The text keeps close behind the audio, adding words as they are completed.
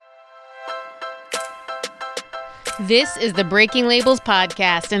This is the Breaking Labels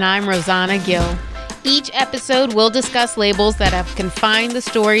podcast, and I'm Rosanna Gill. Each episode will discuss labels that have confined the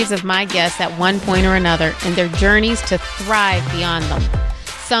stories of my guests at one point or another and their journeys to thrive beyond them.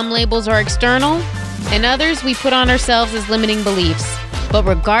 Some labels are external, and others we put on ourselves as limiting beliefs. But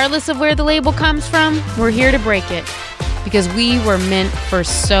regardless of where the label comes from, we're here to break it because we were meant for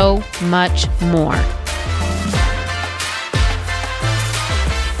so much more.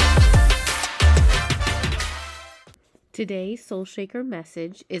 Today's Soul Shaker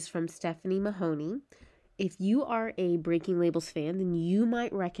message is from Stephanie Mahoney. If you are a Breaking Labels fan, then you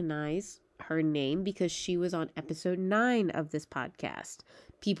might recognize her name because she was on episode 9 of this podcast,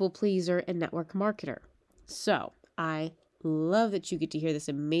 People Pleaser and Network Marketer. So I love that you get to hear this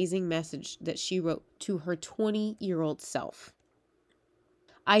amazing message that she wrote to her 20-year-old self.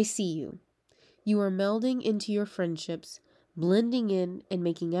 I see you. You are melding into your friendships, blending in and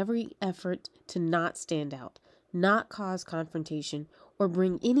making every effort to not stand out, not cause confrontation, or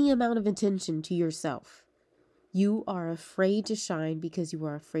bring any amount of attention to yourself. You are afraid to shine because you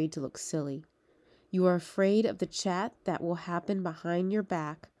are afraid to look silly. You are afraid of the chat that will happen behind your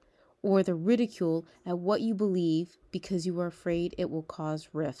back or the ridicule at what you believe because you are afraid it will cause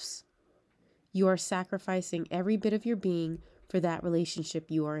rifts. You are sacrificing every bit of your being for that relationship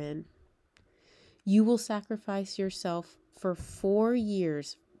you are in. You will sacrifice yourself for 4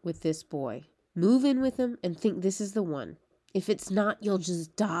 years with this boy. Move in with him and think this is the one. If it's not, you'll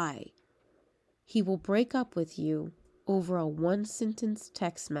just die. He will break up with you over a 1-sentence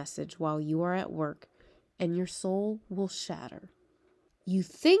text message while you are at work, and your soul will shatter. You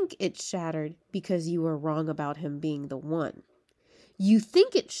think it's shattered because you were wrong about him being the one. You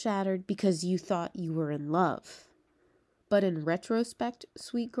think it shattered because you thought you were in love. But in retrospect,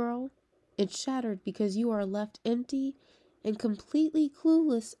 sweet girl, it shattered because you are left empty and completely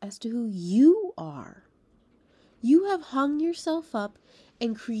clueless as to who you are. You have hung yourself up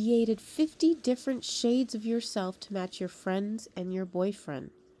and created 50 different shades of yourself to match your friends and your boyfriend.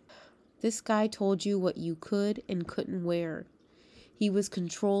 This guy told you what you could and couldn't wear. He was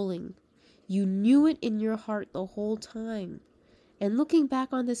controlling. You knew it in your heart the whole time. And looking back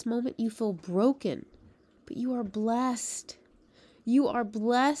on this moment, you feel broken. But you are blessed. You are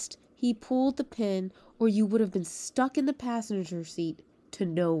blessed he pulled the pin, or you would have been stuck in the passenger seat to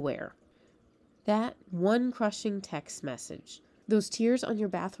nowhere. That one crushing text message, those tears on your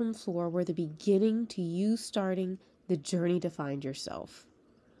bathroom floor were the beginning to you starting the journey to find yourself.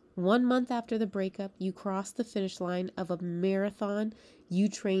 1 month after the breakup, you crossed the finish line of a marathon you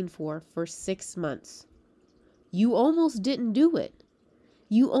trained for 6 months. You almost didn't do it.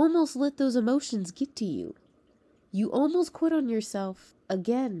 You almost let those emotions get to you. You almost quit on yourself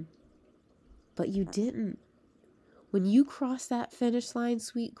again. But you didn't. When you crossed that finish line,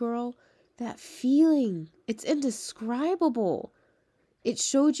 sweet girl, that feeling, it's indescribable. It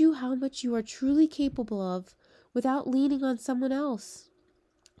showed you how much you are truly capable of without leaning on someone else.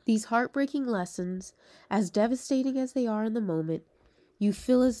 These heartbreaking lessons, as devastating as they are in the moment, you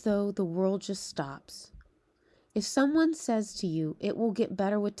feel as though the world just stops. If someone says to you, it will get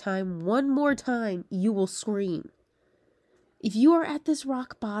better with time one more time, you will scream. If you are at this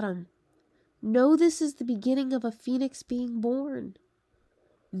rock bottom, know this is the beginning of a phoenix being born.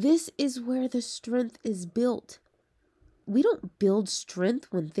 This is where the strength is built. We don't build strength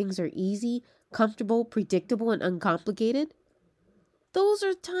when things are easy, comfortable, predictable, and uncomplicated. Those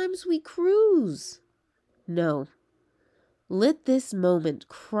are times we cruise. No. Let this moment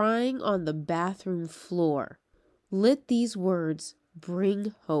crying on the bathroom floor, let these words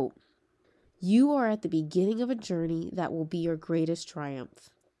bring hope. You are at the beginning of a journey that will be your greatest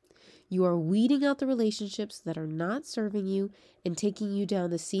triumph. You are weeding out the relationships that are not serving you and taking you down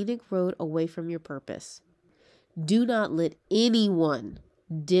the scenic road away from your purpose. Do not let anyone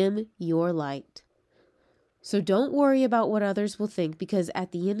dim your light. So don't worry about what others will think, because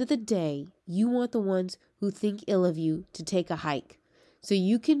at the end of the day, you want the ones who think ill of you to take a hike so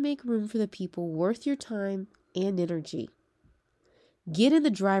you can make room for the people worth your time and energy. Get in the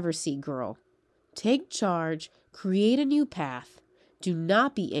driver's seat, girl. Take charge, create a new path. Do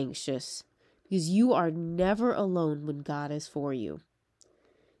not be anxious, because you are never alone when God is for you.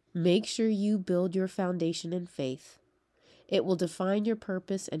 Make sure you build your foundation in faith. It will define your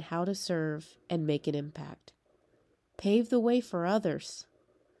purpose and how to serve and make an impact. Pave the way for others.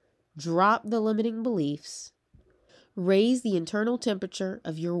 Drop the limiting beliefs. Raise the internal temperature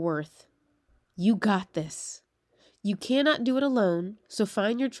of your worth. You got this. You cannot do it alone, so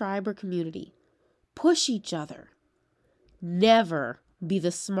find your tribe or community. Push each other. Never be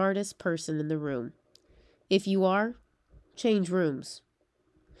the smartest person in the room. If you are, change rooms.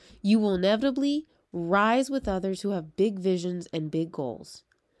 You will inevitably Rise with others who have big visions and big goals.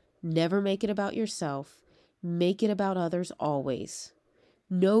 Never make it about yourself. Make it about others always.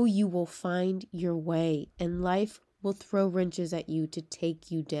 Know you will find your way, and life will throw wrenches at you to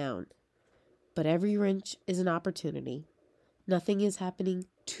take you down. But every wrench is an opportunity. Nothing is happening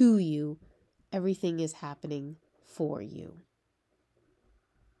to you. Everything is happening for you.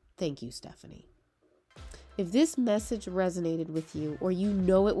 Thank you, Stephanie. If this message resonated with you, or you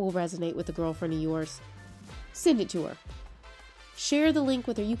know it will resonate with a girlfriend of yours, send it to her. Share the link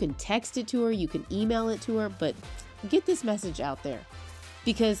with her. You can text it to her, you can email it to her, but get this message out there.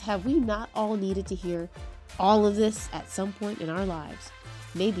 Because have we not all needed to hear all of this at some point in our lives?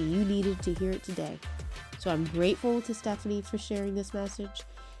 Maybe you needed to hear it today. So I'm grateful to Stephanie for sharing this message.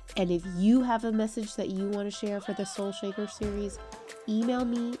 And if you have a message that you want to share for the Soul Shaker series, email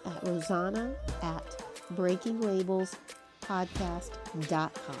me at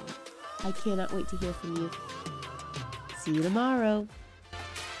rosanna@breakinglabelspodcast.com. I cannot wait to hear from you. See you tomorrow.